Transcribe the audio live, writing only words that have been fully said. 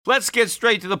Let's get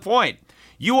straight to the point.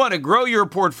 You want to grow your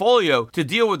portfolio to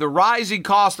deal with the rising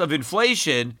cost of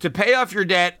inflation, to pay off your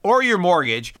debt or your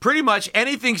mortgage, pretty much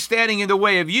anything standing in the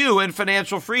way of you and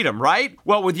financial freedom, right?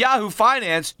 Well, with Yahoo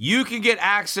Finance, you can get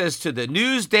access to the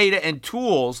news, data, and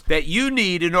tools that you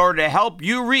need in order to help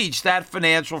you reach that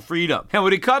financial freedom. And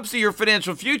when it comes to your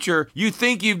financial future, you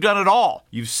think you've done it all.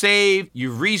 You've saved,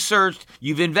 you've researched,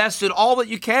 you've invested all that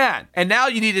you can. And now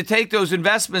you need to take those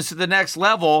investments to the next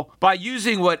level by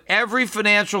using what every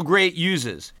financial great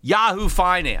uses. Yahoo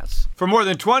Finance. For more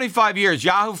than 25 years,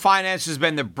 Yahoo Finance has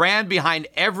been the brand behind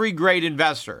every great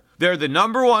investor. They're the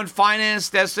 #1 finance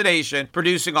destination,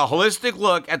 producing a holistic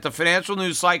look at the financial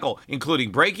news cycle,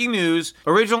 including breaking news,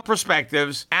 original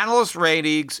perspectives, analyst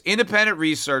ratings, independent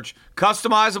research,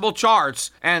 customizable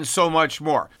charts, and so much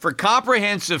more. For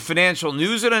comprehensive financial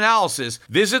news and analysis,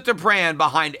 visit the brand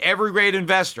behind every great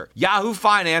investor,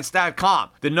 yahoofinance.com,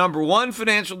 the #1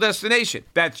 financial destination.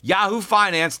 That's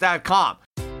yahoofinance.com.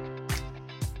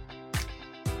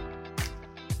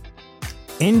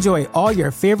 Enjoy all your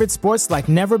favorite sports like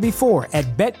never before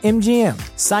at BetMGM.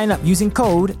 Sign up using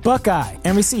code Buckeye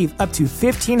and receive up to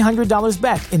 $1,500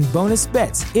 back in bonus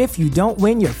bets if you don't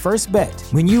win your first bet.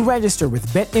 When you register with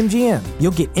BetMGM,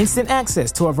 you'll get instant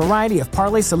access to a variety of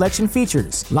parlay selection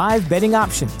features, live betting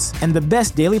options, and the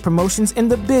best daily promotions in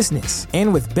the business.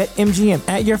 And with BetMGM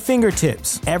at your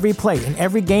fingertips, every play and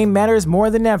every game matters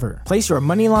more than ever. Place your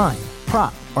money line,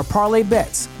 prop, or parlay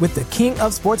bets with the king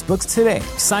of sportsbooks today.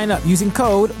 Sign up using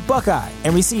code Buckeye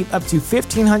and receive up to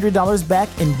 $1,500 back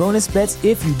in bonus bets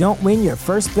if you don't win your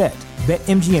first bet.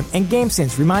 BetMGM and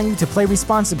GameSense remind you to play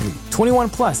responsibly. 21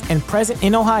 plus and present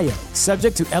in Ohio,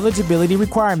 subject to eligibility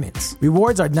requirements.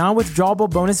 Rewards are non-withdrawable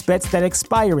bonus bets that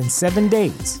expire in 7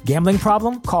 days. Gambling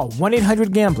problem? Call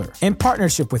 1-800-GAMBLER. In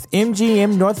partnership with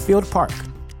MGM Northfield Park.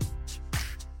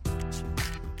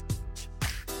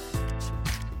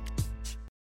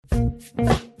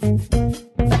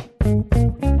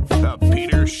 The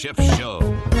Peter Schiff Show.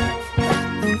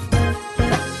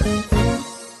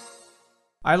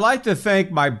 I'd like to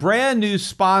thank my brand new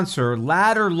sponsor,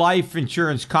 Ladder Life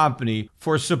Insurance Company,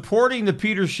 for supporting the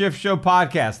Peter Schiff Show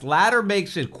podcast. Ladder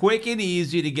makes it quick and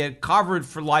easy to get covered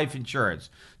for life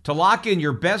insurance. To lock in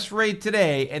your best rate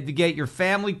today and to get your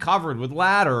family covered with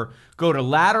Ladder, go to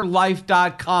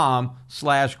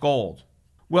ladderlife.com/gold.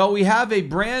 Well, we have a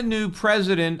brand new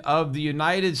president of the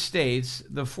United States,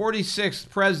 the 46th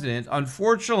president.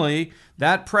 Unfortunately,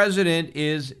 that president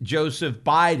is Joseph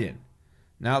Biden.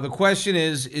 Now, the question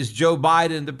is Joe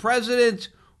Biden the president,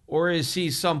 or is he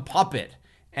some puppet?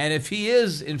 And if he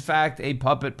is, in fact, a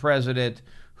puppet president,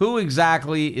 who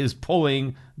exactly is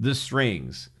pulling the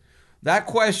strings? That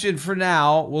question for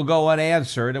now will go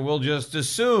unanswered, and we'll just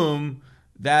assume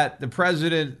that the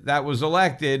president that was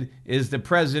elected is the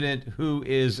president who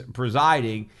is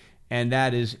presiding, and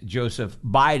that is Joseph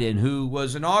Biden, who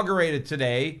was inaugurated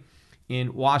today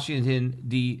in Washington,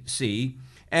 D.C.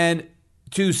 And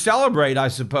to celebrate, I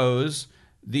suppose,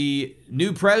 the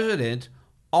new president,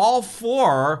 all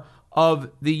 4 of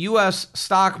the U.S.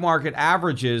 stock market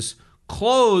averages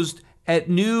closed at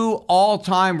new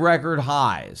all-time record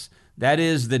highs. That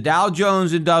is the Dow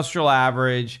Jones Industrial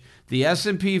Average, the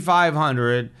S&P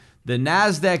 500, the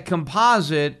NASDAQ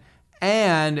Composite,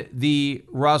 and the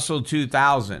Russell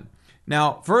 2000.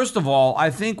 Now, first of all, I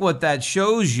think what that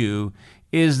shows you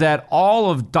is that all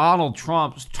of Donald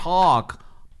Trump's talk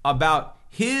about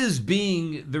his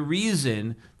being the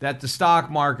reason that the stock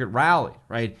market rallied,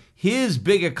 right? His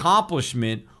big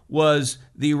accomplishment was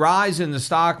the rise in the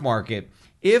stock market.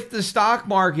 If the stock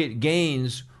market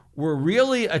gains were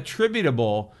really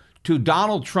attributable to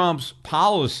Donald Trump's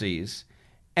policies,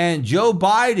 and Joe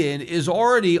Biden is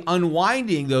already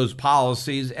unwinding those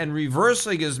policies and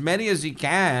reversing as many as he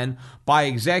can by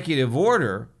executive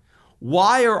order,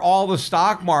 why are all the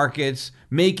stock markets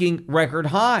making record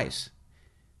highs?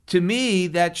 To me,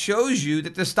 that shows you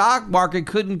that the stock market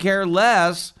couldn't care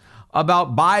less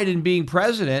about Biden being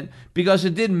president because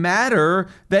it didn't matter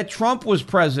that Trump was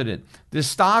president. The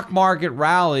stock market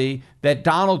rally that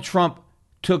Donald Trump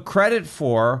took credit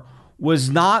for was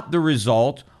not the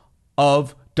result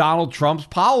of Donald Trump's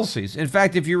policies. In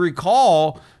fact, if you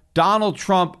recall, Donald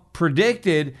Trump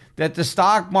predicted that the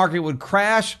stock market would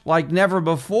crash like never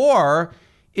before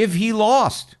if he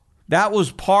lost. That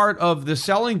was part of the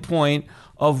selling point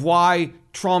of why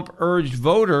Trump urged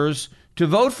voters to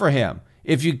vote for him.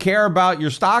 If you care about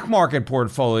your stock market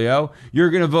portfolio,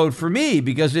 you're going to vote for me,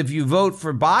 because if you vote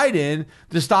for Biden,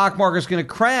 the stock market's going to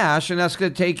crash, and that's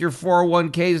going to take your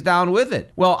 401ks down with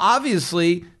it. Well,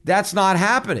 obviously, that's not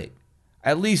happening,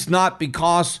 at least not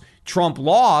because Trump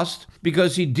lost,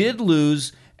 because he did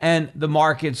lose and the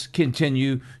markets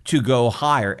continue to go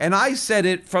higher. And I said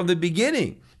it from the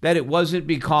beginning that it wasn't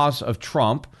because of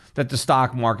Trump that the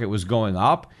stock market was going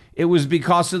up. It was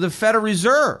because of the Federal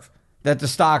Reserve that the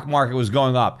stock market was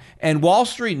going up. And Wall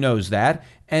Street knows that.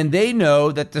 And they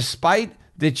know that despite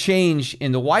the change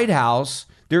in the White House,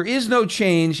 there is no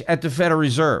change at the Federal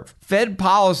Reserve. Fed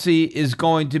policy is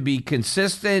going to be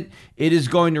consistent. It is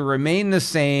going to remain the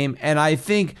same. And I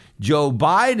think Joe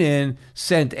Biden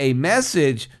sent a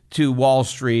message to Wall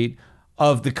Street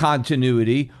of the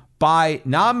continuity by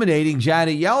nominating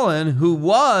Janet Yellen, who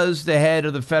was the head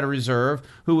of the Federal Reserve,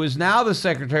 who is now the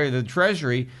Secretary of the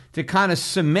Treasury, to kind of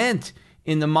cement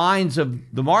in the minds of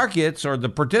the markets or the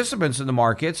participants in the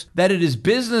markets that it is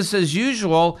business as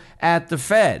usual at the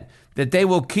Fed, that they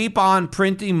will keep on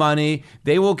printing money,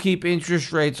 they will keep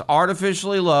interest rates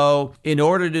artificially low in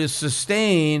order to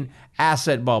sustain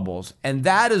asset bubbles. And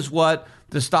that is what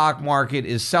the stock market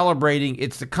is celebrating.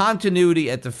 It's the continuity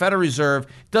at the Federal Reserve.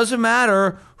 It doesn't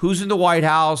matter who's in the White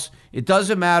House. It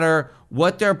doesn't matter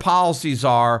what their policies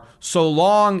are, so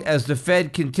long as the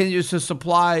Fed continues to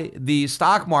supply the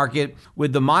stock market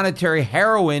with the monetary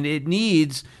heroin it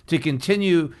needs to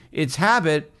continue its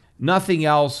habit, nothing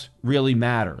else really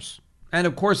matters. And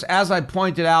of course, as I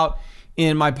pointed out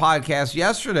in my podcast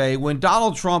yesterday, when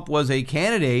Donald Trump was a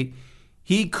candidate,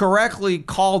 he correctly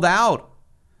called out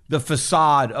the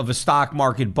facade of a stock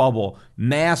market bubble,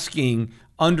 masking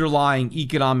underlying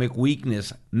economic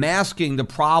weakness, masking the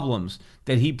problems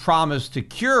that he promised to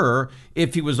cure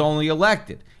if he was only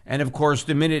elected. And of course,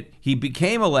 the minute he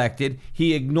became elected,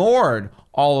 he ignored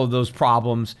all of those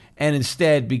problems and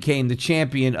instead became the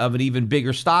champion of an even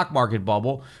bigger stock market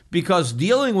bubble, because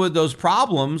dealing with those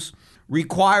problems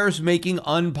requires making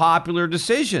unpopular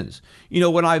decisions. You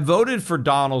know, when I voted for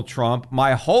Donald Trump,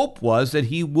 my hope was that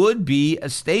he would be a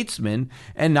statesman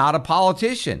and not a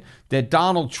politician, that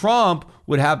Donald Trump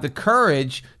would have the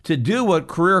courage to do what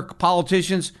career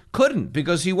politicians couldn't,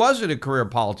 because he wasn't a career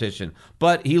politician.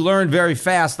 But he learned very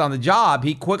fast on the job.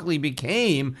 He quickly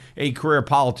became a career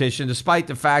politician, despite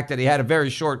the fact that he had a very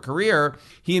short career.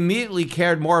 He immediately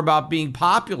cared more about being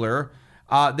popular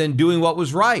than doing what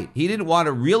was right. He didn't want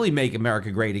to really make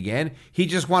America great again. He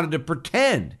just wanted to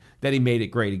pretend that he made it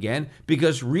great again,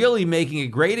 because really making it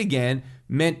great again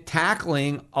meant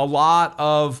tackling a lot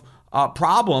of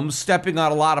problems, stepping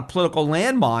on a lot of political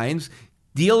landmines,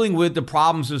 dealing with the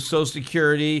problems of Social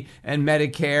Security and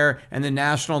Medicare and the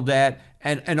national debt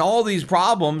and all these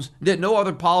problems that no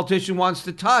other politician wants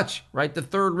to touch, right? The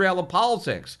third rail of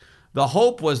politics. The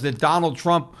hope was that Donald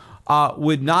Trump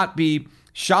would not be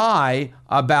shy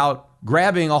about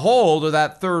grabbing a hold of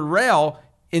that third rail.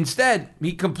 Instead,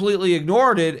 he completely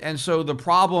ignored it. And so the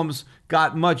problems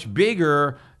got much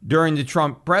bigger during the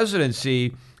Trump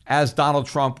presidency as Donald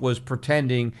Trump was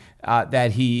pretending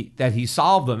that he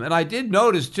solved them. And I did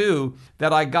notice, too,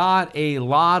 that I got a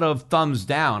lot of thumbs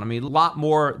down. I mean, a lot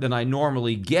more than I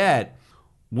normally get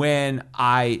when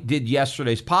I did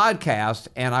yesterday's podcast.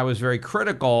 And I was very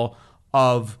critical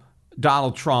of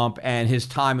Donald Trump and his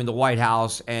time in the White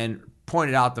House, and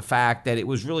pointed out the fact that it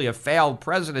was really a failed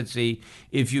presidency.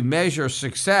 If you measure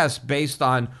success based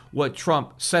on what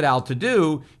Trump set out to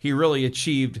do, he really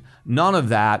achieved none of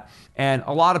that. And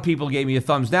a lot of people gave me a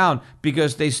thumbs down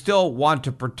because they still want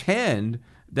to pretend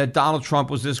that Donald Trump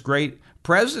was this great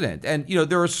president. And, you know,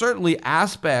 there are certainly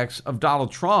aspects of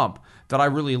Donald Trump that I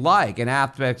really like, and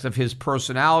aspects of his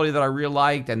personality that I really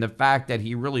liked, and the fact that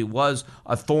he really was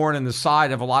a thorn in the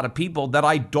side of a lot of people that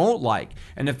I don't like.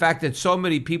 And the fact that so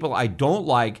many people I don't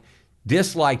like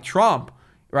dislike Trump,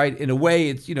 right? In a way,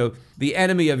 it's, you know, the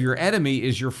enemy of your enemy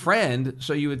is your friend.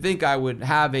 So you would think I would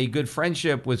have a good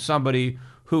friendship with somebody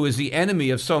who is the enemy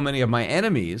of so many of my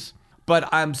enemies. But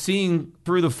I'm seeing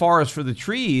through the forest for the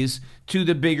trees to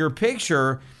the bigger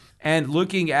picture, and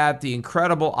looking at the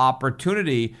incredible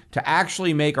opportunity to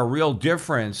actually make a real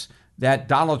difference that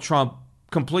Donald Trump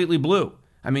completely blew.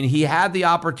 I mean, he had the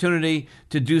opportunity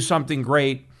to do something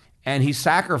great, and he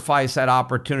sacrificed that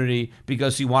opportunity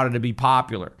because he wanted to be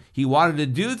popular. He wanted to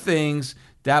do things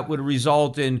that would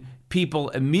result in people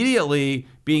immediately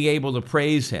being able to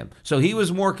praise him. So he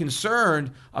was more concerned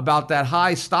about that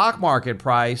high stock market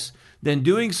price than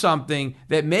doing something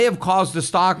that may have caused the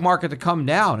stock market to come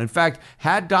down. In fact,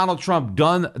 had Donald Trump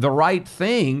done the right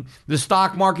thing, the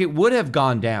stock market would have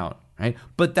gone down, right?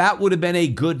 But that would have been a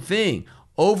good thing.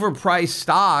 Overpriced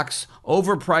stocks,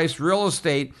 overpriced real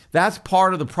estate, that's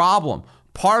part of the problem.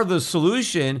 Part of the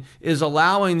solution is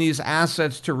allowing these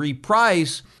assets to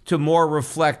reprice to more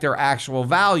reflect their actual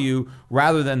value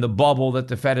rather than the bubble that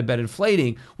the Fed had been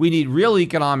inflating. We need real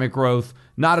economic growth,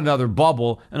 not another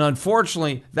bubble. And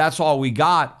unfortunately, that's all we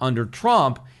got under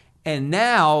Trump. And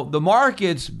now the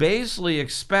markets basically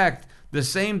expect the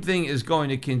same thing is going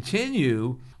to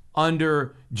continue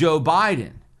under Joe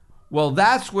Biden. Well,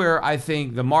 that's where I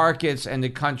think the markets and the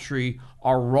country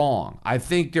are wrong. I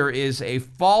think there is a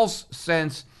false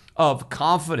sense of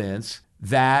confidence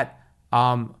that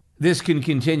this can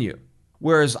continue,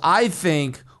 whereas I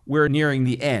think we're nearing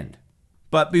the end.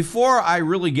 But before I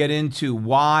really get into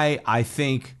why I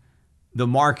think the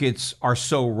markets are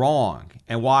so wrong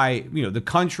and why, the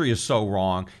country is so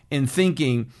wrong in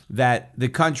thinking that the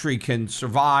country can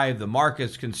survive, the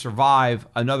markets can survive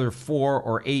another 4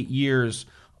 or 8 years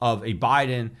of a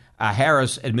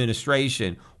Biden-Harris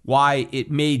administration, why it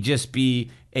may just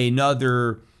be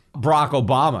another Barack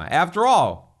Obama. After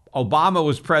all, Obama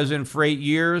was president for 8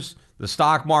 years. The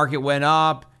stock market went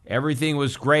up. Everything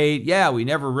was great. Yeah, we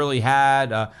never really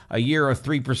had a year of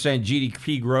 3%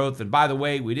 GDP growth. And by the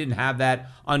way, we didn't have that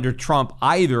under Trump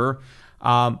either.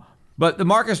 But the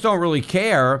markets don't really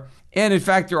care. And in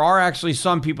fact, there are actually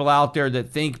some people out there that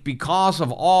think because of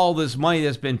all this money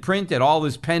that's been printed, all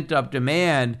this pent-up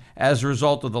demand as a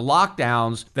result of the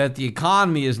lockdowns, that the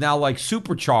economy is now like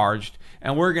supercharged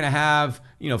and we're going to have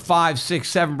 5,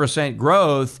 6, 7%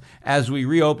 growth as we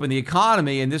reopen the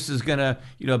economy, and this is going to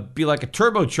be like a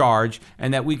turbocharge,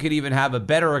 and that we could even have a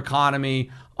better economy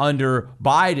under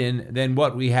Biden than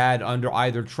what we had under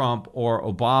either Trump or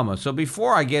Obama. So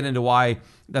before I get into why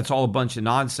that's all a bunch of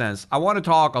nonsense, I want to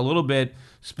talk a little bit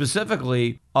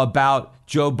specifically about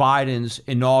Joe Biden's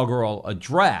inaugural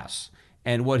address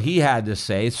and what he had to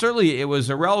say. Certainly, it was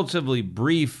a relatively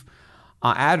brief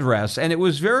address, and it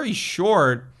was very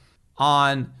short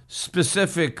on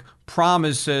specific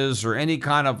promises or any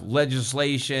kind of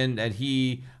legislation that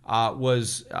he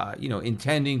was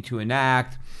intending to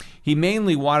enact. He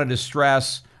mainly wanted to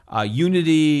stress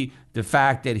unity, the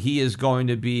fact that he is going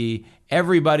to be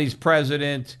everybody's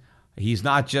president. He's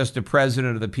not just a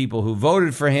president of the people who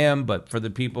voted for him, but for the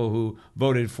people who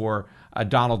voted for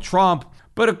Donald Trump.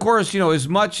 But of course, as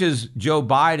much as Joe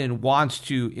Biden wants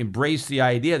to embrace the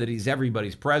idea that he's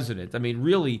everybody's president, I mean,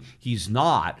 really, he's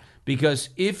not. Because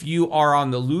if you are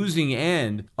on the losing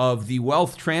end of the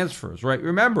wealth transfers, right?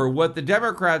 Remember, what the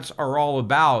Democrats are all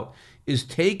about is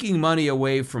taking money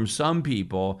away from some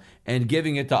people and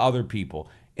giving it to other people.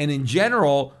 And in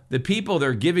general, the people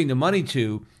they're giving the money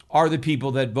to are the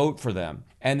people that vote for them.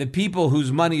 And the people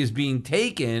whose money is being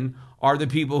taken are the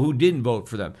people who didn't vote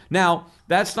for them. Now,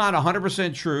 that's not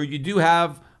 100% true. You do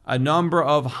have a number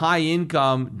of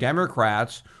high-income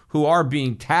Democrats who are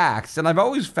being taxed. And I've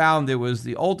always found it was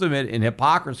the ultimate in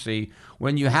hypocrisy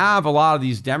when you have a lot of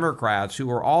these Democrats who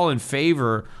are all in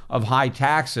favor of high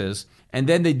taxes, and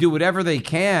then they do whatever they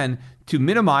can to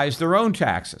minimize their own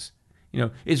taxes.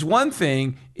 It's one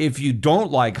thing if you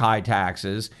don't like high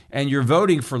taxes and you're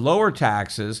voting for lower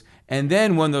taxes, and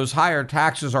then when those higher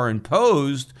taxes are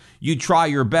imposed, you try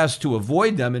your best to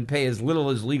avoid them and pay as little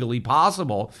as legally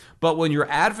possible. But when you're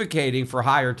advocating for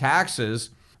higher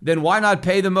taxes, then why not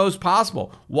pay the most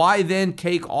possible? Why then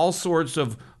take all sorts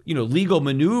of, legal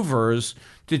maneuvers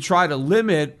to try to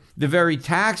limit the very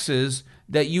taxes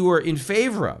that you were in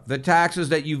favor of, the taxes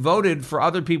that you voted for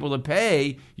other people to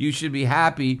pay? You should be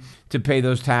happy to pay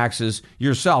those taxes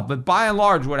yourself. But by and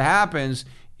large, what happens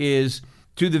is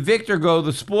to the victor go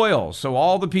the spoils. So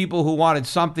all the people who wanted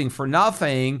something for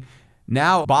nothing,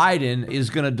 now Biden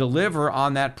is going to deliver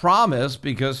on that promise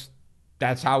because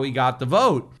that's how he got the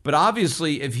vote. But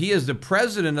obviously, if he is the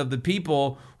president of the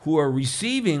people who are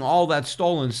receiving all that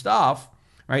stolen stuff,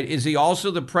 right, is he also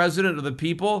the president of the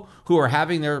people who are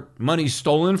having their money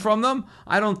stolen from them?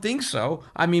 I don't think so.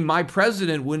 I mean, my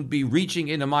president wouldn't be reaching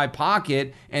into my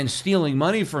pocket and stealing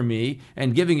money from me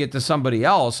and giving it to somebody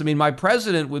else. I mean, my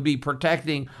president would be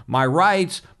protecting my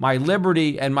rights, my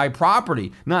liberty, and my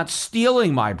property, not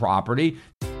stealing my property.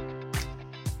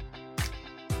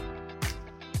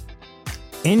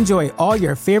 Enjoy all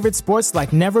your favorite sports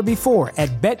like never before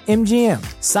at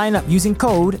BetMGM. Sign up using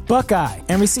code Buckeye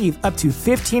and receive up to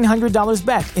 $1,500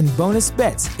 back in bonus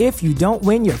bets if you don't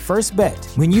win your first bet.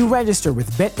 When you register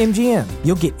with BetMGM,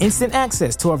 you'll get instant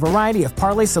access to a variety of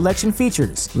parlay selection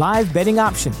features, live betting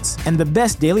options, and the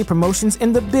best daily promotions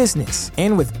in the business.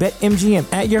 And with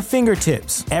BetMGM at your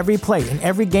fingertips, every play and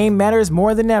every game matters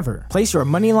more than ever. Place your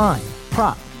money line,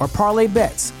 prop, or parlay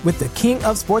bets with the king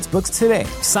of sportsbooks today.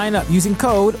 Sign up using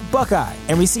code Buckeye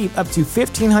and receive up to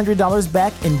 $1,500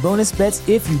 back in bonus bets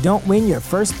if you don't win your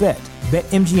first bet.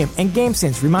 BetMGM and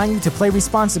GameSense remind you to play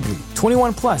responsibly.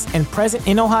 21 plus and present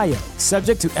in Ohio,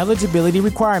 subject to eligibility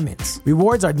requirements.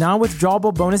 Rewards are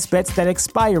non-withdrawable bonus bets that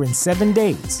expire in 7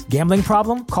 days. Gambling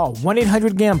problem? Call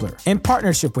 1-800-GAMBLER in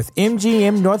partnership with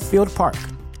MGM Northfield Park.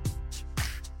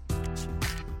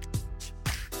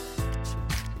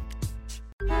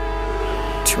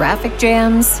 Traffic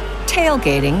jams,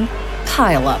 tailgating,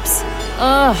 pile-ups.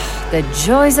 Ugh, the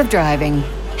joys of driving.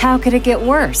 How could it get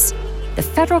worse? The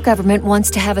federal government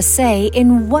wants to have a say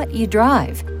in what you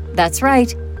drive. That's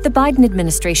right. The Biden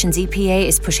administration's EPA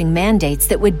is pushing mandates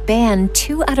that would ban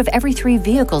 2 out of every 3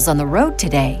 vehicles on the road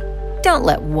today. Don't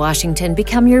let Washington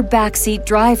become your backseat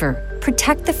driver.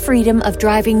 Protect the freedom of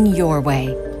driving your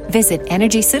way. Visit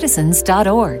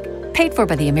EnergyCitizens.org. Paid for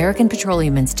by the American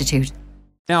Petroleum Institute.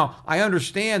 Now, I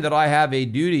understand that I have a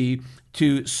duty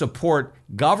to support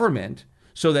government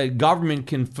so that government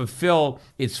can fulfill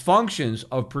its functions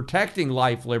of protecting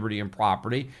life, liberty, and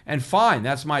property. And fine,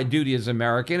 that's my duty as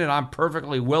American, and I'm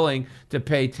perfectly willing to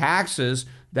pay taxes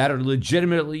that are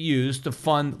legitimately used to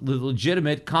fund the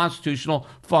legitimate constitutional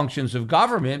functions of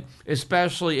government,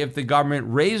 especially if the government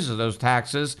raises those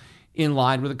taxes in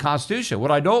line with the Constitution.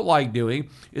 What I don't like doing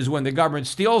is when the government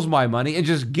steals my money and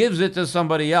just gives it to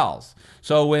somebody else.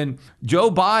 So when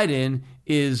Joe Biden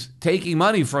is taking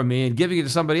money from me and giving it to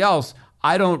somebody else,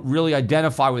 I don't really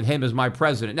identify with him as my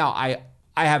president. Now, I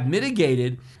have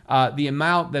mitigated the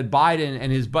amount that Biden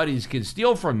and his buddies can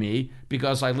steal from me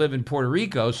because I live in Puerto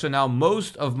Rico. So now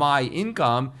most of my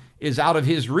income is out of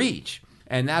his reach.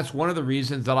 And that's one of the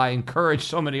reasons that I encourage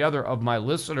so many other of my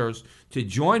listeners to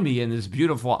join me in this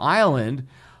beautiful island.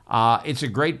 It's a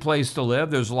great place to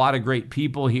live. There's a lot of great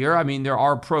people here. I mean, there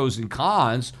are pros and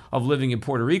cons of living in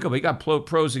Puerto Rico, but you got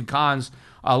pros and cons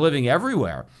living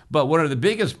everywhere. But one of the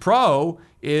biggest pro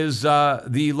is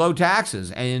the low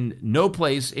taxes, and no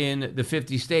place in the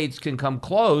 50 states can come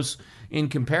close in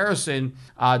comparison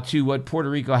to what Puerto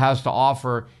Rico has to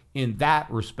offer in that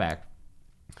respect.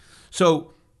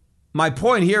 So my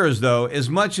point here is, though, as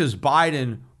much as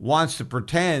Biden wants to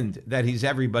pretend that he's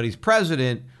everybody's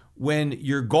president, when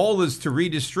your goal is to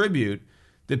redistribute,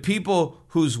 the people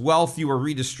whose wealth you are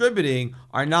redistributing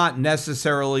are not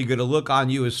necessarily going to look on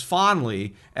you as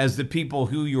fondly as the people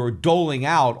who you're doling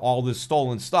out all this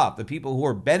stolen stuff. The people who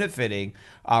are benefiting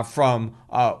from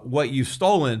what you've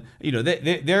stolen,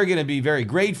 they're going to be very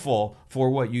grateful for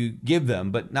what you give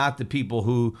them, but not the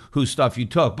people whose stuff you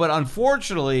took. But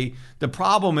unfortunately, the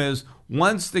problem is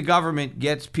once the government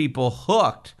gets people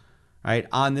hooked, right,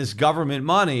 on this government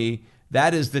money,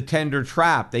 that is the tender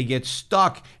trap. They get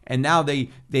stuck, and now they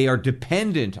are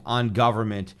dependent on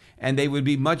government, and they would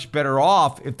be much better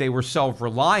off if they were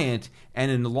self-reliant,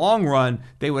 and in the long run,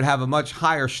 they would have a much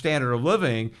higher standard of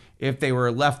living if they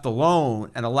were left alone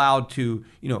and allowed to,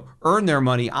 earn their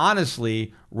money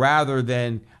honestly rather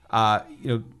than,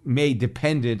 made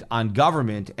dependent on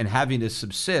government and having to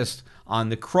subsist on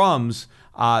the crumbs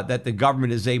that the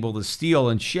government is able to steal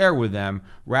and share with them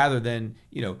rather than,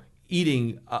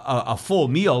 eating a full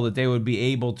meal that they would be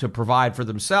able to provide for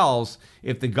themselves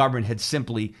if the government had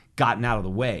simply gotten out of the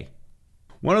way.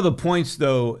 One of the points,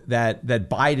 though, that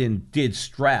Biden did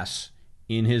stress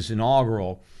in his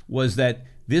inaugural was that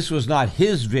this was not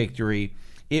his victory.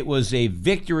 It was a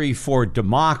victory for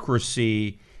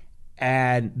democracy,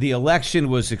 and the election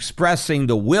was expressing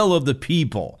the will of the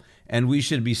people. And we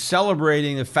should be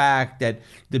celebrating the fact that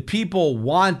the people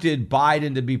wanted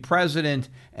Biden to be president,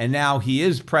 and now he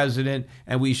is president,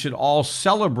 and we should all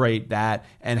celebrate that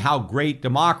and how great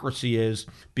democracy is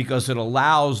because it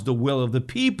allows the will of the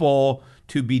people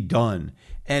to be done.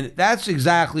 And that's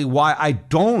exactly why I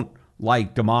don't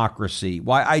like democracy,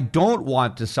 why I don't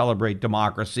want to celebrate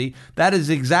democracy. That is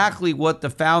exactly what the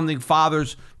founding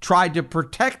fathers tried to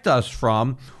protect us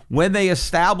from when they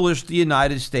established the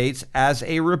United States as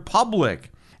a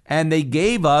republic. And they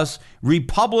gave us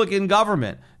Republican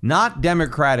government, not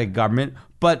Democratic government,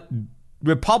 but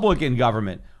Republican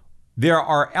government. There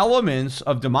are elements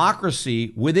of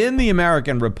democracy within the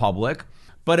American Republic,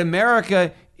 but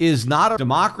America is not a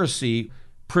democracy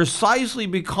precisely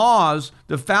because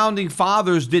the founding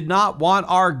fathers did not want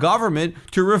our government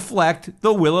to reflect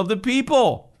the will of the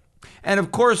people. And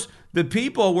of course, the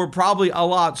people were probably a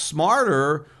lot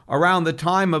smarter around the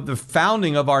time of the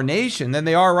founding of our nation than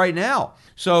they are right now.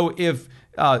 So if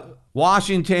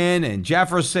Washington and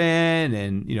Jefferson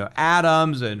and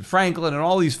Adams and Franklin and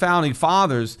all these founding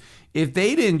fathers, if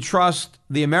they didn't trust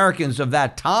the Americans of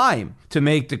that time to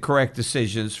make the correct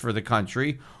decisions for the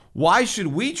country, why should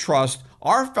we trust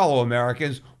our fellow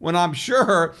Americans when I'm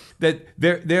sure that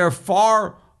they're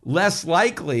far less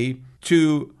likely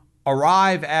to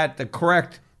arrive at the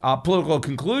correct political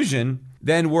conclusion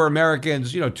than were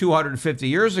Americans, 250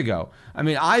 years ago. I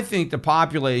mean, I think the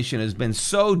population has been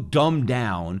so dumbed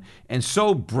down and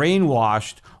so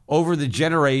brainwashed over the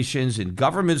generations in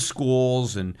government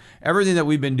schools and everything that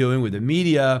we've been doing with the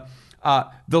media.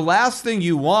 The last thing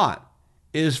you want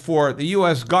is for the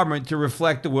U.S. government to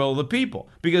reflect the will of the people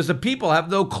because the people have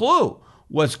no clue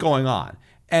what's going on.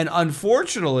 And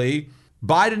unfortunately,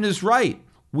 Biden is right.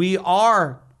 We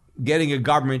are getting a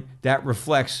government that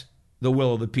reflects the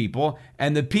will of the people,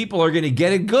 and the people are going to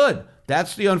get it good.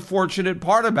 That's the unfortunate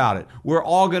part about it. We're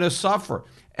all going to suffer.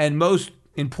 And most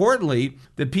importantly,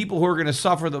 the people who are going to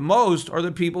suffer the most are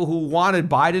the people who wanted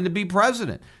Biden to be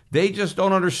president. They just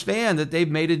don't understand that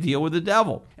they've made a deal with the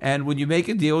devil. And when you make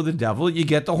a deal with the devil, you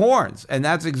get the horns. And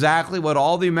that's exactly what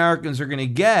all the Americans are going to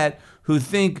get who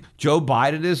think Joe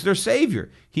Biden is their savior.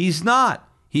 He's not.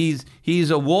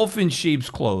 He's a wolf in sheep's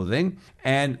clothing,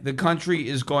 and the country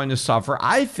is going to suffer,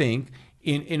 I think,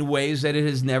 in ways that it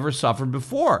has never suffered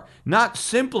before. Not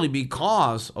simply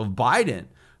because of Biden,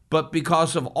 but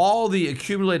because of all the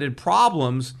accumulated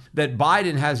problems that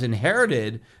Biden has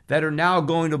inherited that are now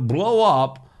going to blow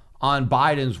up on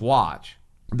Biden's watch.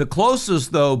 The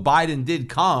closest, though, Biden did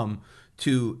come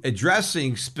to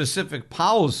addressing specific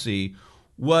policy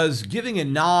was giving a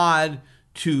nod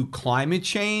to climate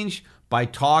change by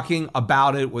talking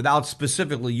about it without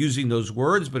specifically using those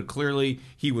words, but clearly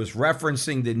he was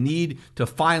referencing the need to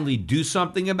finally do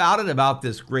something about it, about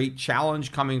this great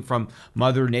challenge coming from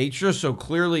Mother Nature. So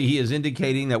clearly he is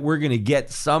indicating that we're going to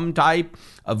get some type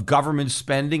of government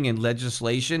spending and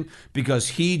legislation because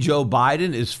he, Joe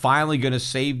Biden, is finally going to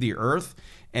save the earth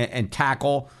and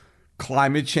tackle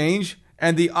climate change.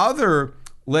 And the other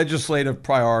legislative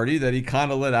priority that he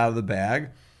kind of let out of the bag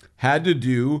had to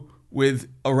do with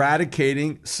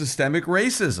eradicating systemic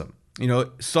racism. You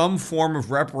know, some form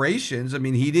of reparations. I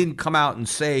mean, he didn't come out and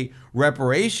say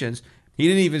reparations. He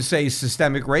didn't even say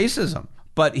systemic racism,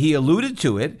 but he alluded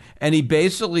to it. And he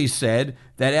basically said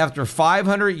that after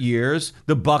 500 years,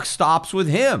 the buck stops with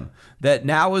him, that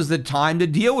now is the time to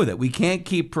deal with it. We can't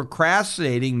keep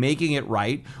procrastinating, making it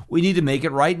right. We need to make it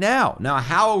right now. Now,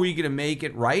 how are we going to make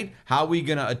it right? How are we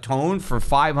going to atone for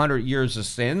 500 years of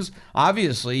sins?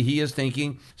 Obviously, he is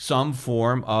thinking some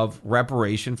form of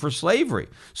reparation for slavery.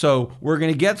 So we're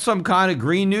going to get some kind of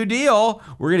Green New Deal.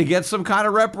 We're going to get some kind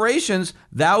of reparations.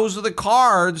 Those are the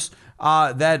cards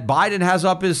that Biden has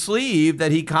up his sleeve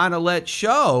that he kind of let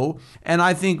show. And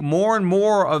I think more and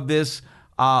more of this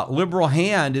liberal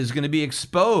hand is going to be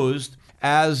exposed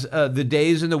as the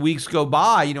days and the weeks go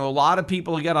by. You know, a lot of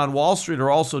people again on Wall Street are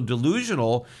also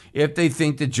delusional if they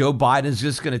think that Joe Biden is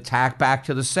just going to tack back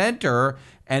to the center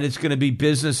and it's going to be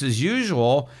business as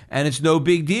usual and it's no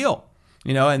big deal,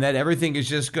 you know, and that everything is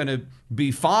just going to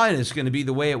be fine. It's going to be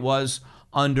the way it was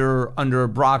under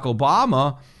Barack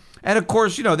Obama. And of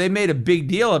course, you know, they made a big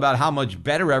deal about how much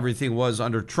better everything was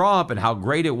under Trump and how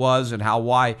great it was and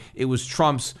why it was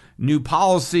Trump's new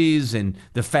policies and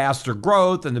the faster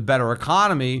growth and the better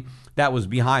economy that was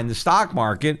behind the stock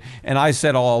market. And I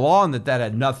said all along that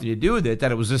had nothing to do with it,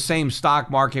 that it was the same stock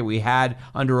market we had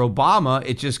under Obama.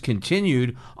 It just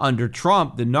continued under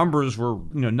Trump. The numbers were,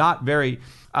 you know, not very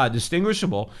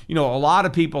distinguishable. You know, a lot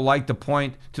of people like to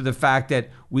point to the fact that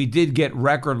we did get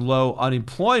record low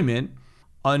unemployment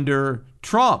under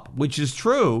Trump, which is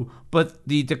true, but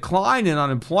the decline in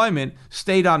unemployment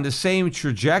stayed on the same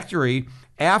trajectory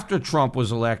after Trump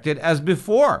was elected as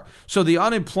before. So the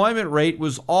unemployment rate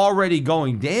was already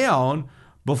going down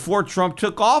before Trump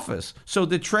took office. So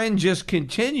the trend just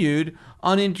continued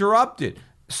uninterrupted.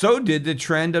 So did the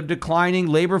trend of declining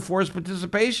labor force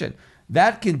participation.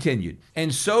 That continued.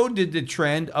 And so did the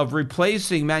trend of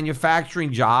replacing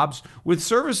manufacturing jobs with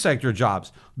service sector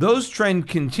jobs. Those trends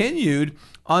continued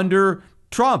under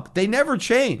Trump. They never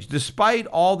changed, despite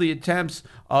all the attempts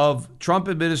of Trump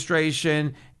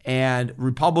administration and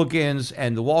Republicans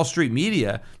and the Wall Street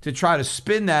media to try to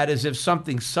spin that as if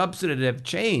something substantive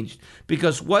changed.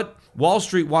 Because what Wall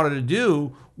Street wanted to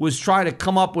do was try to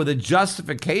come up with a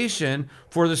justification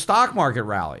for the stock market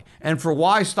rally and for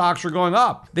why stocks were going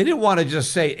up. They didn't want to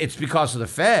just say it's because of the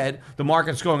Fed. The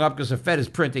market's going up because the Fed is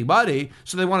printing money.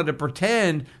 So they wanted to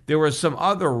pretend there was some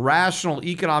other rational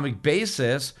economic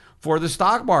basis for the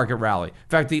stock market rally. In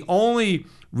fact, the only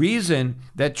reason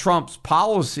that Trump's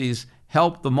policies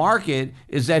helped the market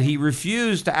is that he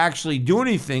refused to actually do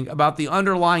anything about the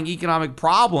underlying economic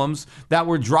problems that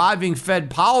were driving Fed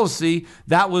policy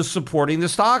that was supporting the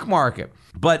stock market.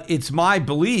 But it's my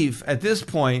belief at this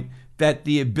point that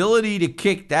the ability to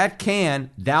kick that can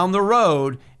down the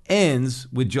road ends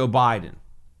with Joe Biden.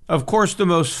 Of course, the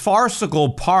most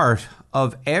farcical part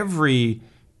of every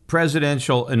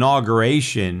presidential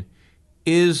inauguration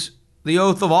is the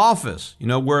oath of office, you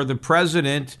know, where the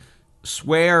president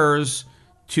swears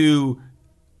to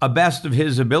a best of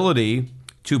his ability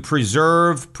to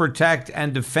preserve, protect,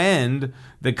 and defend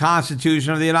the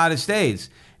Constitution of the United States.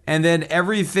 And then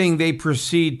everything they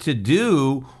proceed to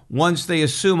do once they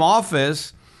assume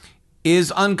office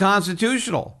is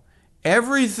unconstitutional.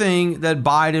 everything that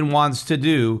Biden wants to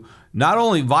do not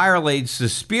only violates the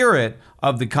spirit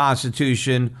of the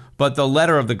Constitution, but the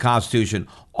letter of the Constitution.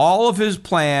 All of his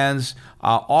plans,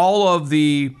 all of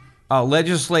the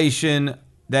legislation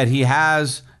that he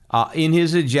has in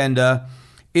his agenda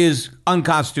is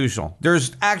unconstitutional.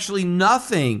 There's actually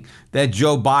nothing that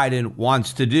Joe Biden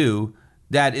wants to do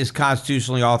that is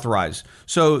constitutionally authorized.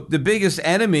 So the biggest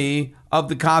enemy of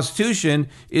the Constitution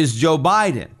is Joe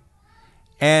Biden.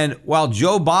 And while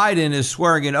Joe Biden is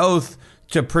swearing an oath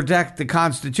to protect the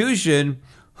Constitution,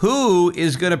 who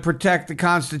is going to protect the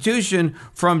Constitution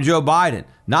from Joe Biden?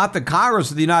 Not the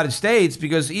Congress of the United States,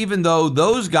 because even though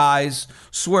those guys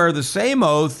swear the same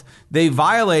oath, they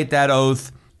violate that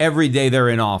oath every day they're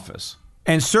in office.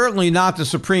 And certainly not the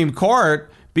Supreme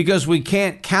Court, because we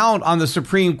can't count on the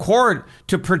Supreme Court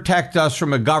to protect us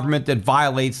from a government that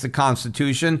violates the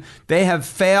Constitution. They have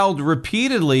failed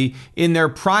repeatedly in their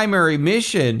primary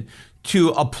mission to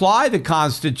apply the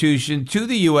Constitution to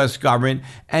the U.S. government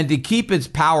and to keep its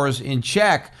powers in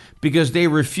check, because they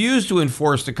refuse to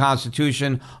enforce the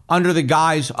Constitution under the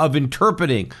guise of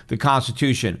interpreting the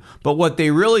Constitution. But what they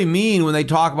really mean when they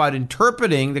talk about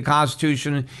interpreting the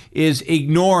Constitution is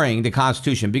ignoring the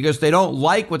Constitution, because they don't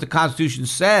like what the Constitution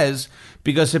says,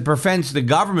 because it prevents the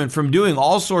government from doing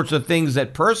all sorts of things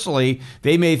that personally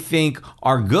they may think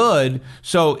are good.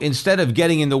 So instead of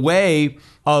getting in the way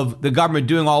of the government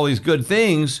doing all these good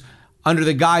things, under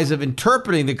the guise of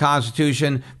interpreting the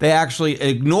Constitution, they actually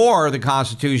ignore the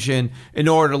Constitution in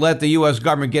order to let the U.S.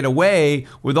 government get away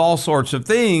with all sorts of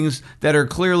things that are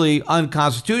clearly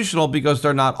unconstitutional because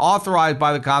they're not authorized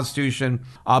by the Constitution,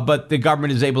 but the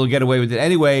government is able to get away with it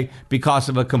anyway because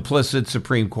of a complicit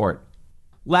Supreme Court.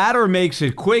 Ladder makes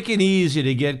it quick and easy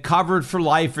to get covered for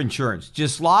life insurance.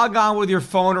 Just log on with your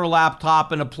phone or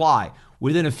laptop and apply.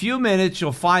 Within a few minutes,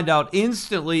 you'll find out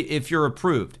instantly if you're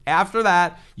approved. After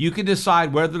that, you can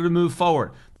decide whether to move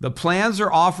forward. The plans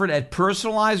are offered at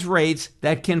personalized rates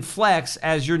that can flex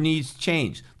as your needs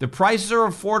change. The prices are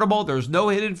affordable, there's no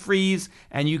hidden fees,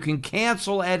 and you can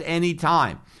cancel at any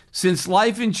time. Since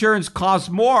life insurance costs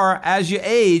more as you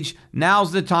age,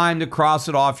 now's the time to cross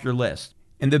it off your list.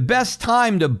 And the best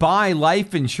time to buy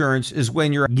life insurance is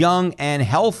when you're young and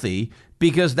healthy,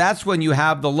 because that's when you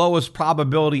have the lowest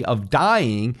probability of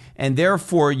dying, and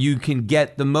therefore you can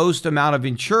get the most amount of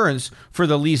insurance for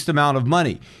the least amount of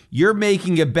money. You're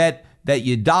making a bet that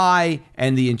you die,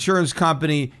 and the insurance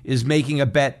company is making a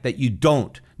bet that you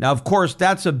don't. Now, of course,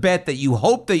 that's a bet that you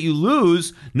hope that you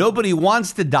lose. Nobody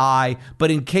wants to die,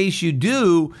 but in case you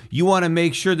do, you want to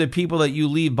make sure that people that you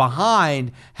leave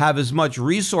behind have as much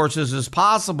resources as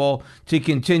possible to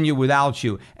continue without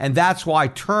you. And that's why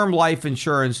term life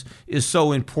insurance is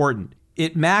so important.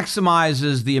 It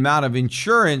maximizes the amount of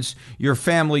insurance your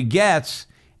family gets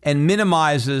and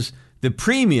minimizes the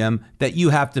premium that you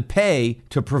have to pay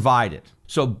to provide it.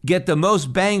 So get the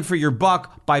most bang for your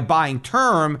buck by buying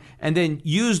term, and then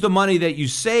use the money that you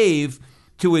save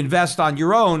to invest on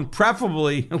your own,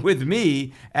 preferably with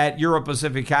me at Euro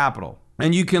Pacific Capital.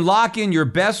 And you can lock in your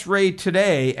best rate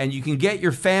today, and you can get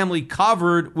your family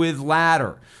covered with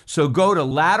Ladder. So go to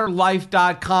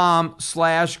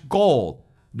ladderlife.com/gold.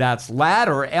 That's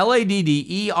Ladder,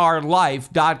 LADDER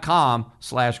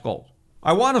life.com/gold.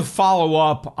 I want to follow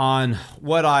up on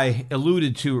what I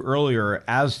alluded to earlier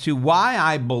as to why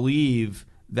I believe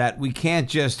that we can't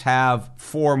just have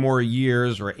 4 more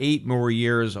years or 8 more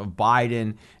years of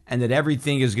Biden and that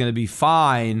everything is going to be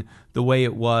fine the way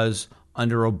it was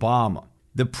under Obama.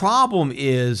 The problem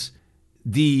is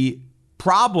the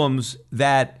problems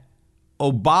that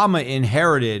Obama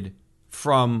inherited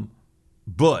from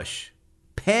Bush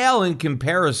pale in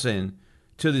comparison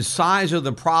to the size of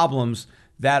the problems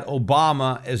that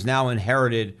Obama has now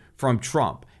inherited from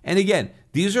Trump. And again,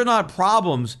 these are not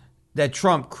problems that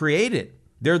Trump created.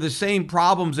 They're the same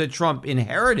problems that Trump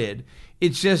inherited.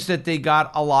 It's just that they got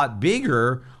a lot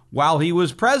bigger while he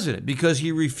was president because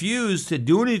he refused to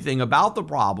do anything about the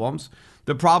problems.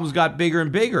 The problems got bigger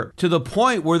and bigger to the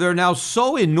point where they're now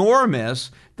so enormous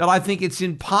that I think it's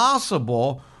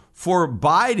impossible for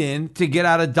Biden to get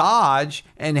out of Dodge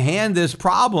and hand this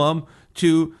problem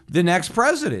to the next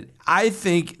president. I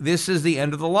think this is the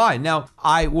end of the line. Now,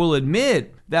 I will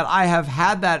admit that I have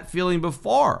had that feeling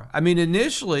before. I mean,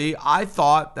 initially, I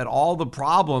thought that all the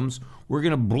problems were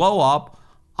going to blow up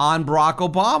on Barack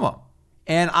Obama.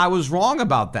 And I was wrong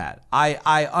about that.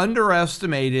 I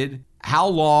underestimated how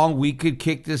long we could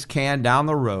kick this can down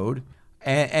the road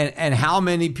and how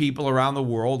many people around the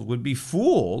world would be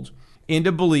fooled into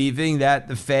believing that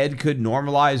the Fed could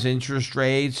normalize interest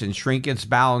rates and shrink its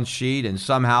balance sheet, and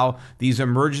somehow these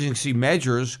emergency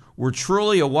measures were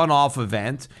truly a one-off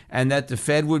event, and that the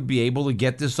Fed would be able to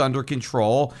get this under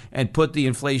control and put the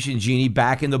inflation genie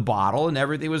back in the bottle and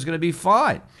everything was going to be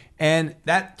fine. And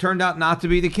that turned out not to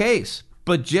be the case.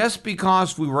 But just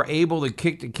because we were able to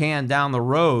kick the can down the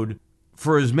road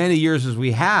for as many years as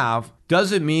we have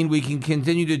doesn't mean we can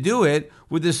continue to do it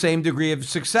with the same degree of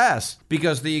success,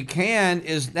 because the can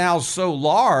is now so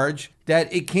large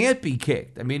that it can't be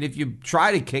kicked. I mean, if you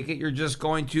try to kick it, you're just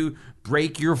going to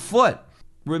break your foot.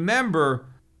 Remember,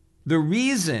 the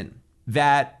reason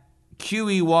that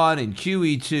QE1 and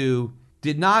QE2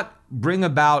 did not bring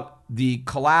about the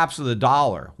collapse of the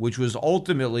dollar, which was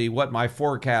ultimately what my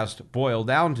forecast boiled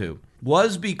down to,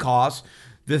 was because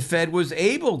the Fed was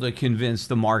able to convince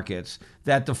the markets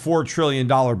that the $4 trillion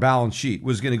balance sheet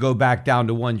was going to go back down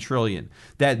to $1 trillion,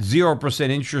 that 0%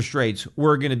 interest rates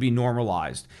were going to be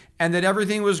normalized, and that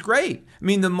everything was great. I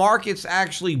mean, the markets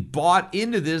actually bought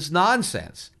into this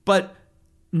nonsense. But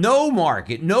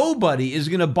nobody is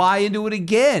going to buy into it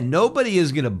again. Nobody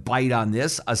is going to bite on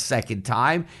this a second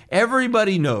time.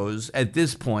 Everybody knows at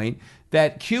this point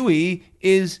that QE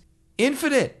is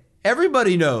infinite.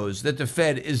 Everybody knows that the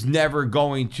Fed is never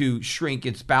going to shrink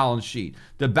its balance sheet.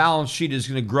 The balance sheet is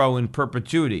going to grow in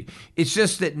perpetuity. It's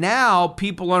just that now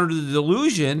people are under the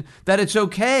delusion that it's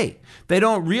okay. They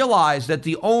don't realize that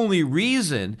the only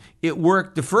reason it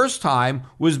worked the first time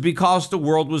was because the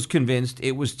world was convinced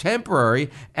it was temporary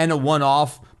and a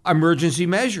one-off emergency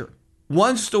measure.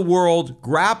 Once the world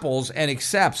grapples and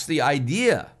accepts the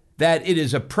idea that it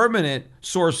is a permanent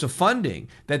source of funding,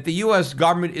 that the U.S.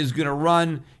 government is going to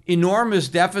run enormous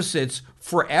deficits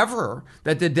forever,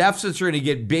 that the deficits are going to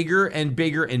get bigger and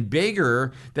bigger and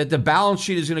bigger, that the balance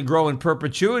sheet is going to grow in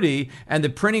perpetuity, and the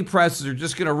printing presses are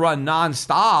just going to run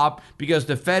nonstop because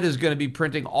the Fed is going to be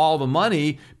printing all the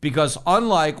money, because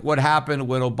unlike what happened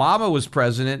when Obama was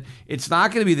president, it's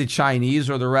not going to be the Chinese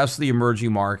or the rest of the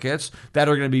emerging markets that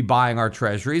are going to be buying our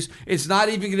treasuries. It's not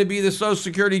even going to be the Social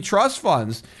Security trust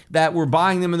funds that were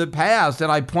buying them in the past.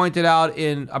 And I pointed out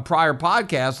in a prior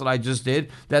podcast that I just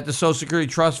did that the Social Security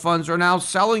trust funds are now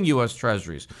selling U.S.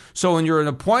 treasuries. So when you're in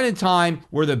a point in time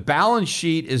where the balance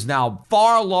sheet is now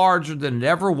far larger than it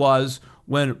ever was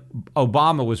when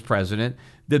Obama was president,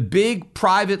 the big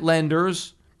private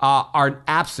lenders are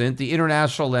absent, the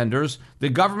international lenders, the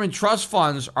government trust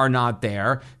funds are not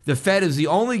there, the Fed is the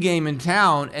only game in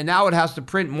town, and now it has to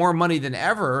print more money than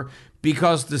ever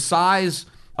because the size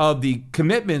of the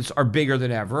commitments are bigger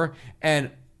than ever, and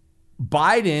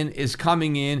Biden is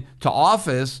coming in to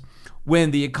office when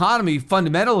the economy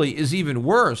fundamentally is even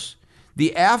worse.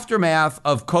 The aftermath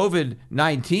of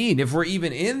COVID-19, if we're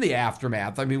even in the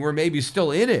aftermath, I mean, we're maybe still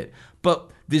in it,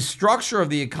 but the structure of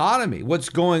the economy, what's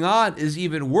going on is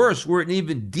even worse. We're in an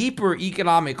even deeper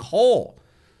economic hole.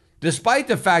 Despite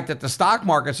the fact that the stock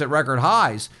market's at record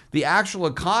highs, the actual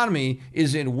economy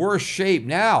is in worse shape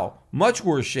now, much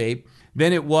worse shape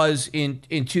than it was in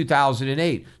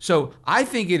 2008. So I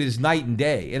think it is night and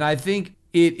day. And I think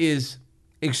it is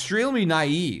extremely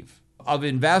naive of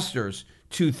investors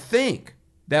to think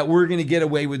that we're going to get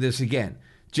away with this again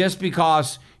just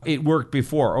because it worked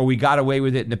before or we got away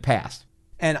with it in the past.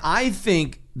 And I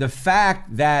think the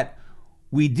fact that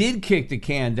we did kick the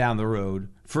can down the road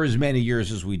for as many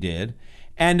years as we did,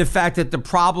 and the fact that the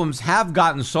problems have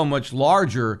gotten so much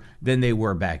larger than they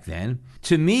were back then,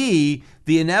 to me,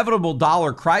 the inevitable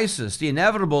dollar crisis, the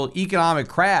inevitable economic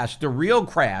crash, the real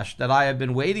crash that I have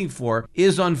been waiting for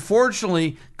is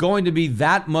unfortunately going to be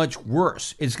that much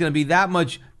worse. It's going to be that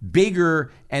much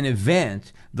bigger an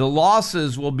event. The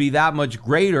losses will be that much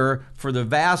greater for the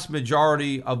vast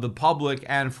majority of the public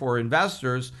and for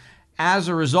investors as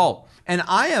a result. And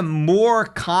I am more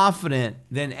confident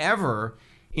than ever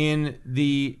in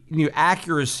the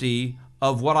accuracy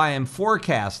of what I am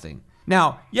forecasting.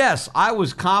 Now, yes, I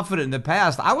was confident in the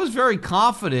past. I was very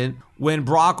confident when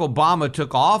Barack Obama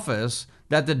took office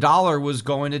that the dollar was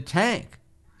going to tank.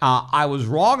 I was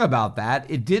wrong about that.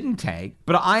 It didn't tank.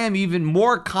 But I am even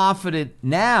more confident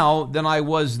now than I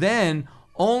was then,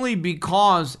 only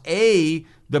because, A,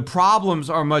 the problems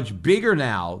are much bigger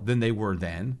now than they were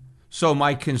then. So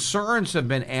my concerns have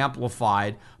been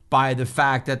amplified by the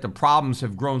fact that the problems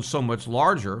have grown so much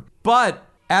larger. But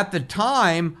at the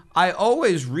time, I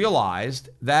always realized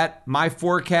that my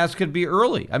forecast could be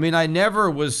early. I mean, I never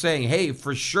was saying, hey,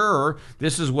 for sure,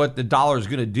 this is what the dollar is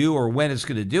going to do or when it's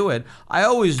going to do it. I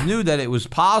always knew that it was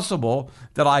possible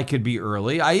that I could be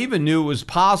early. I even knew it was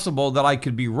possible that I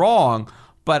could be wrong.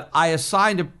 but I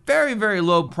assigned a very, very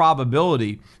low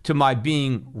probability to my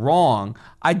being wrong.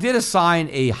 I did assign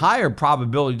a higher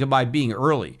probability to my being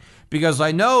early because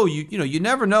I know you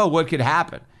never know what could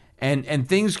happen. And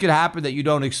things could happen that you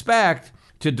don't expect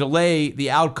to delay the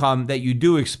outcome that you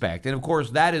do expect. And of course,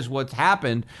 that is what's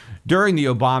happened during the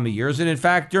Obama years. And in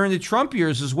fact, during the Trump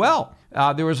years as well.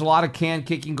 There was a lot of can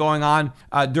kicking going on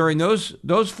during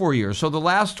those 4 years. So the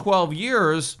last 12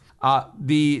 years,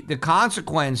 the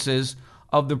consequences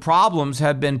of the problems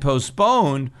have been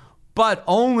postponed, but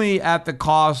only at the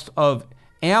cost of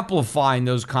amplifying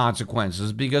those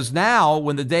consequences, because now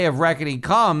when the day of reckoning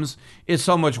comes, it's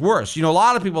so much worse. A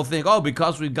lot of people think,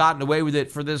 because we've gotten away with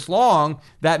it for this long,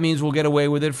 that means we'll get away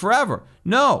with it forever.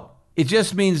 No, it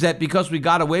just means that because we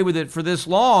got away with it for this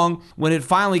long, when it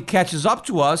finally catches up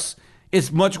to us,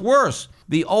 it's much worse.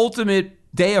 The ultimate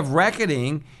day of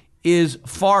reckoning is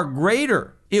far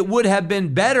greater. It would have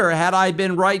been better had I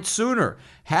been right sooner.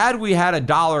 Had we had a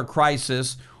dollar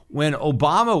crisis when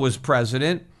Obama was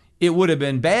president, it would have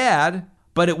been bad,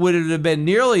 but it wouldn't have been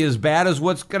nearly as bad as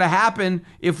what's going to happen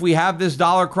if we have this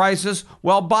dollar crisis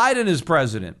while Biden is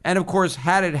president. And of course,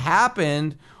 had it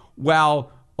happened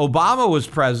while Obama was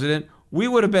president, we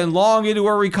would have been long into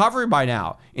a recovery by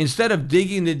now. Instead of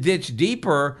digging the ditch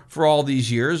deeper for all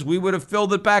these years, we would have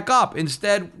filled it back up.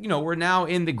 Instead, we're now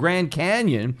in the Grand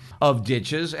Canyon of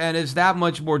ditches, and it's that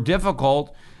much more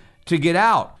difficult to get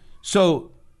out. So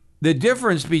the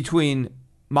difference between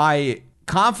my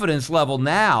confidence level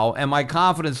now and my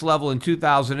confidence level in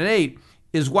 2008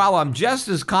 is, while I'm just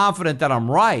as confident that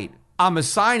I'm right, I'm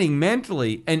assigning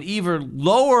mentally an even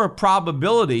lower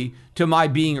probability to my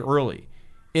being early.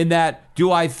 In that,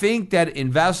 do I think that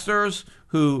investors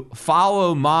who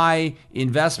follow my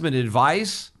investment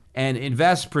advice and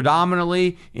invest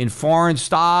predominantly in foreign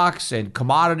stocks and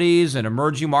commodities and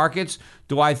emerging markets,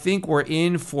 do I think we're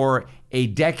in for a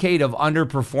decade of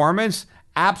underperformance?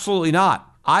 Absolutely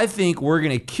not. I think we're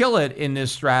going to kill it in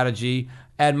this strategy,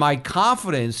 and my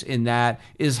confidence in that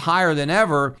is higher than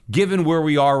ever given where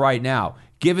we are right now.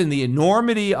 Given the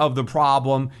enormity of the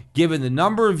problem, given the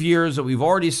number of years that we've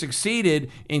already succeeded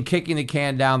in kicking the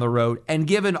can down the road, and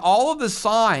given all of the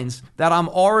signs that I'm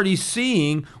already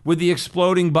seeing with the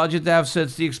exploding budget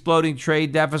deficits, the exploding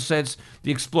trade deficits,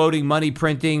 the exploding money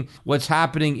printing, what's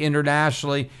happening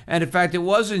internationally. And in fact, it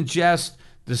wasn't just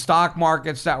the stock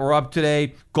markets that were up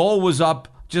today. Gold was up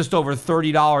just over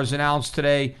 $30 an ounce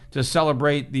today to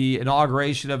celebrate the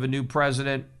inauguration of a new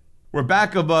president. We're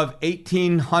back above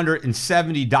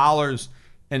 $1,870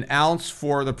 an ounce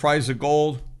for the price of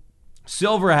gold.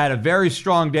 Silver had a very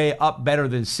strong day, up better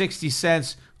than 60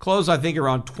 cents, closed I think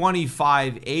around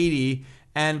 $25.80.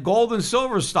 And gold and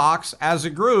silver stocks as a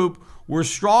group were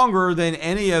stronger than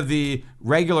any of the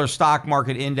regular stock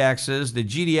market indexes. The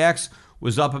GDX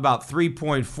was up about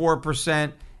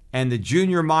 3.4%, and the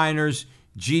junior miners,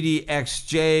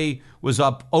 GDXJ, was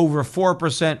up over 4%,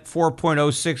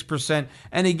 4.06%.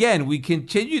 And again, we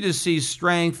continue to see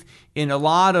strength in a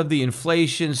lot of the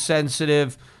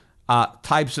inflation-sensitive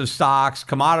types of stocks,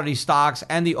 commodity stocks,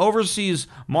 and the overseas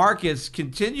markets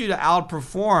continue to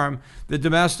outperform the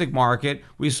domestic market.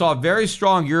 We saw very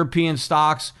strong European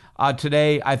stocks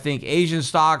today. I think Asian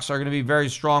stocks are going to be very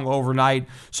strong overnight.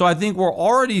 So I think we're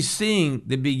already seeing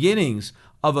the beginnings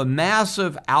of a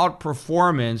massive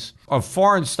outperformance of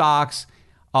foreign stocks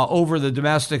over the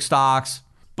domestic stocks.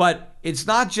 But it's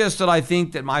not just that I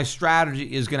think that my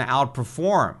strategy is going to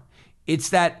outperform. It's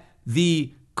that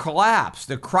the collapse,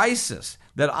 the crisis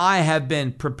that I have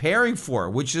been preparing for,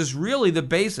 which is really the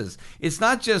basis. It's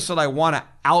not just that I want to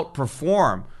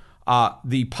outperform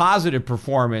the positive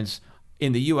performance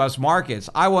in the U.S. markets.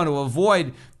 I want to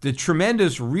avoid the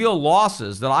tremendous real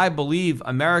losses that I believe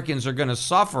Americans are going to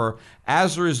suffer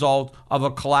as a result of a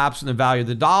collapse in the value of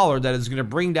the dollar that is going to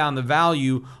bring down the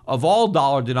value of all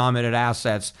dollar-denominated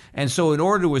assets. And so in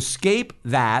order to escape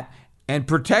that and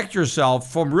protect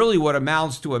yourself from really what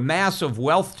amounts to a massive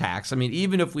wealth tax, I mean,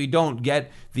 even if we don't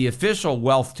get the official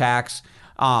wealth tax,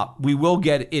 we will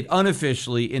get it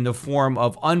unofficially in the form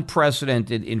of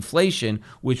unprecedented inflation,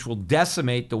 which will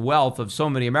decimate the wealth of so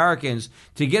many Americans.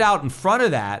 To get out in front of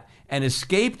that and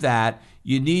escape that,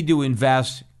 you need to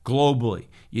invest globally.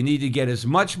 You need to get as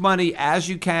much money as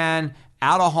you can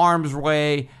out of harm's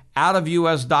way, out of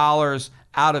U.S. dollars,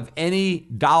 out of any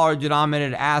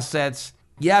dollar-denominated assets.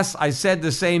 Yes, I said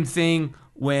the same thing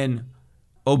when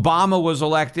Obama was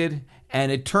elected, and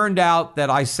it turned out that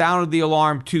I sounded the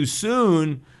alarm too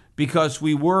soon because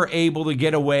we were able to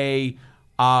get away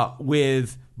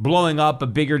with blowing up a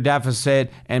bigger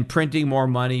deficit and printing more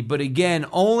money. But again,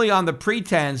 only on the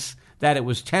pretense that it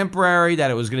was temporary, that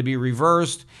it was going to be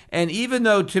reversed, And even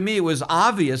though to me it was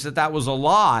obvious that that was a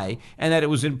lie and that it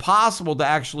was impossible to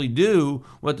actually do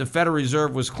what the Federal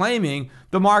Reserve was claiming,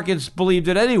 the markets believed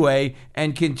it anyway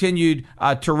and continued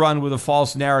to run with a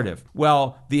false narrative.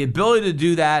 Well, the ability to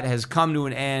do that has come to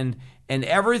an end. And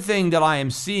everything that I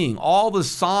am seeing, all the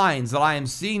signs that I am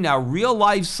seeing now, real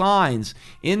life signs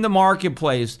in the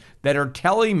marketplace that are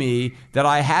telling me that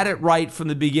I had it right from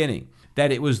the beginning,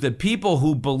 that it was the people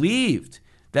who believed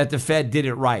that the Fed did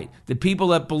it right, the people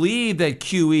that believed that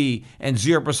QE and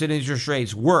 0% interest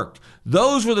rates worked.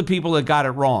 Those were the people that got it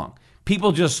wrong.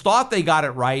 People just thought they got it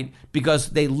right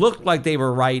because they looked like they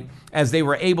were right as they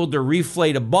were able to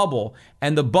reflate a bubble,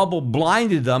 and the bubble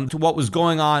blinded them to what was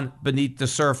going on beneath the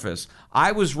surface.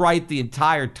 I was right the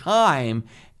entire time,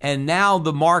 and now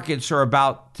the markets are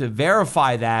about to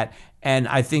verify that, and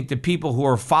I think the people who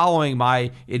are following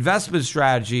my investment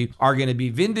strategy are going to be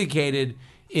vindicated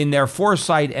in their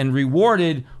foresight and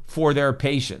rewarded for their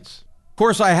patience. Of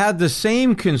course, I had the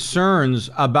same concerns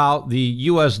about the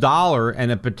U.S. dollar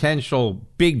and a potential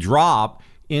big drop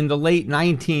in the late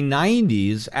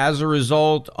 1990s as a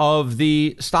result of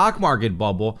the stock market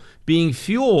bubble being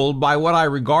fueled by what I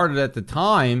regarded at the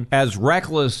time as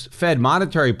reckless Fed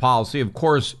monetary policy. Of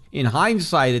course, in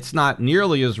hindsight, it's not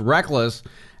nearly as reckless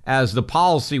as the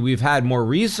policy we've had more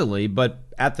recently, but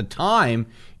at the time,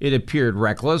 it appeared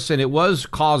reckless, and it was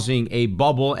causing a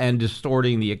bubble and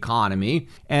distorting the economy.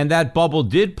 And that bubble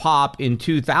did pop in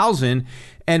 2000,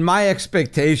 and my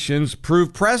expectations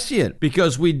proved prescient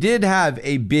because we did have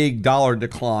a big dollar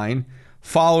decline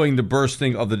following the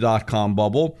bursting of the dot-com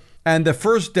bubble. And the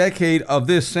first decade of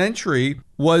this century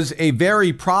was a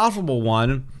very profitable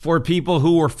one for people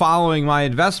who were following my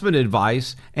investment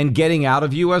advice and getting out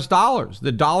of U.S. dollars.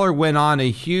 The dollar went on a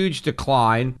huge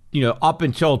decline, up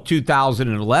until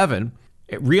 2011,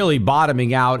 really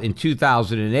bottoming out in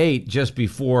 2008, just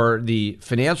before the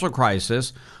financial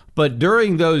crisis. But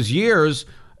during those years,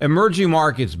 emerging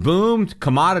markets boomed,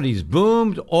 commodities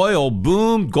boomed, oil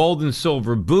boomed, gold and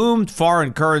silver boomed,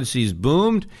 foreign currencies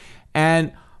boomed.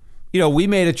 And we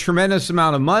made a tremendous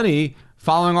amount of money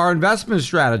following our investment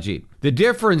strategy. The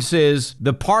difference is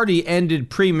the party ended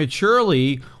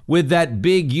prematurely with that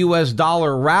big U.S.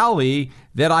 dollar rally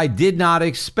that I did not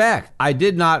expect. I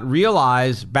did not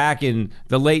realize back in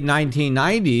the late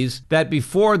 1990s that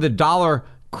before the dollar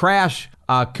crash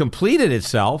completed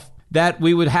itself, that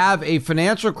we would have a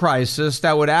financial crisis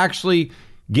that would actually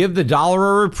give the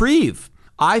dollar a reprieve.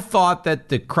 I thought that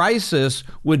the crisis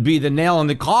would be the nail in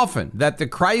the coffin, that the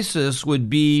crisis would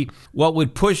be what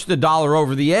would push the dollar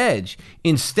over the edge.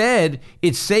 Instead,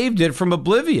 it saved it from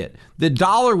oblivion. The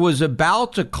dollar was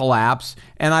about to collapse,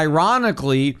 and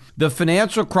ironically, the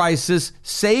financial crisis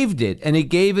saved it, and it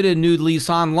gave it a new lease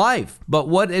on life. But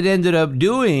what it ended up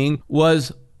doing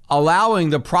was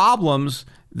allowing the problems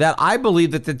that I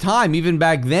believed at the time, even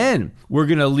back then, were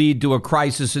going to lead to a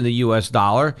crisis in the U.S.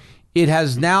 dollar. It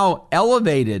has now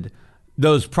elevated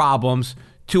those problems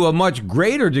to a much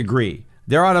greater degree.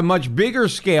 They're on a much bigger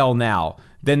scale now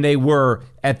than they were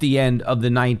at the end of the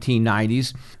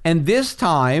 1990s. And this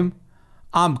time,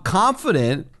 I'm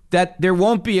confident that there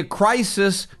won't be a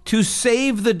crisis to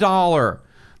save the dollar.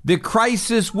 The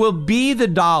crisis will be the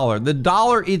dollar. The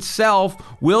dollar itself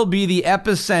will be the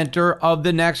epicenter of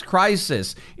the next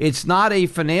crisis. It's not a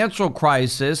financial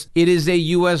crisis. It is a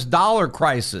U.S. dollar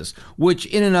crisis, which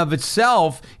in and of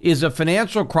itself is a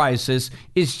financial crisis.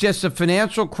 It's just a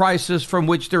financial crisis from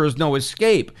which there is no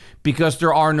escape because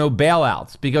there are no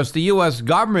bailouts, because the U.S.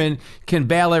 government can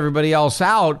bail everybody else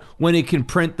out when it can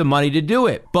print the money to do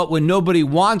it. But when nobody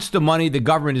wants the money the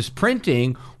government is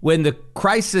printing, when the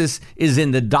crisis is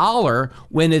in the dollar,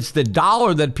 when it's the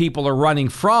dollar that people are running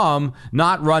from,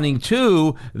 not running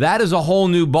to, that is a whole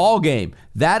new ball game.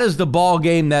 That is the ball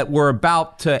game that we're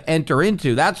about to enter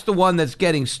into. That's the one that's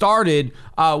getting started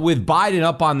with Biden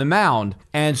up on the mound.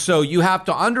 And so you have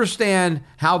to understand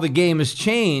how the game has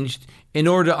changed in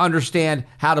order to understand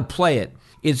how to play it.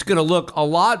 It's going to look a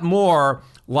lot more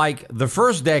like the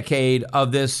first decade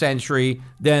of this century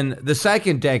than the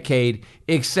second decade,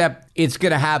 except it's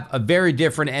going to have a very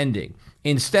different ending.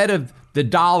 Instead of the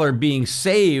dollar being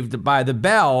saved by the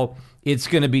bell, it's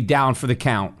going to be down for the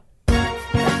count.